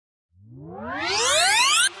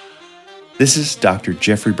This is Dr.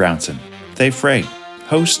 Jeffrey Brownson, Thay Frey,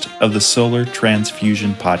 host of the Solar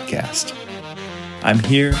TransFusion podcast. I'm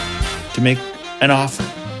here to make an offer,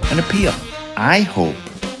 an appeal. I hope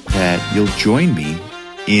that you'll join me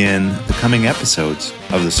in the coming episodes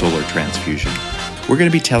of the Solar TransFusion. We're going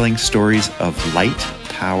to be telling stories of light,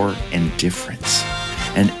 power, and difference.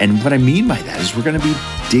 And what I mean by that is we're going to be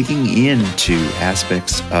digging into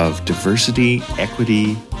aspects of diversity,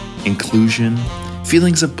 equity, inclusion,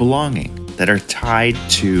 feelings of belonging that are tied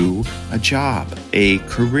to a job, a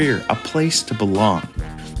career, a place to belong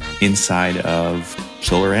inside of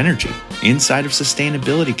solar energy, inside of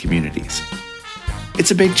sustainability communities. It's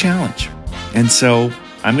a big challenge. And so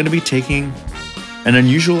I'm going to be taking an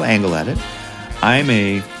unusual angle at it. I'm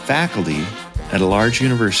a faculty at a large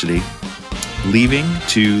university leaving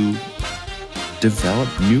to develop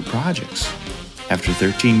new projects. After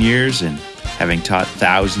 13 years and having taught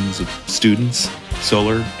thousands of students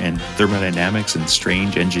solar and thermodynamics and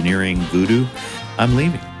strange engineering voodoo, I'm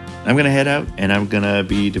leaving. I'm going to head out and I'm going to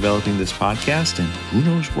be developing this podcast and who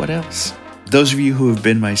knows what else. Those of you who have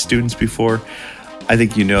been my students before, I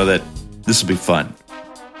think you know that this will be fun.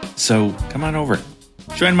 So come on over.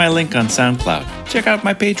 Join my link on SoundCloud. Check out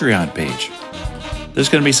my Patreon page. There's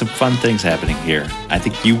going to be some fun things happening here. I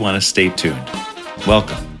think you want to stay tuned.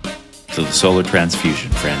 Welcome to the Solar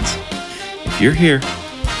TransFusion, friends. If you're here,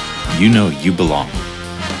 you know you belong.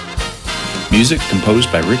 Music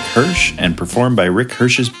composed by Rick Hirsch and performed by Rick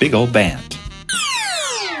Hirsch's big old band.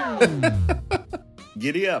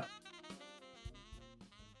 Giddy up.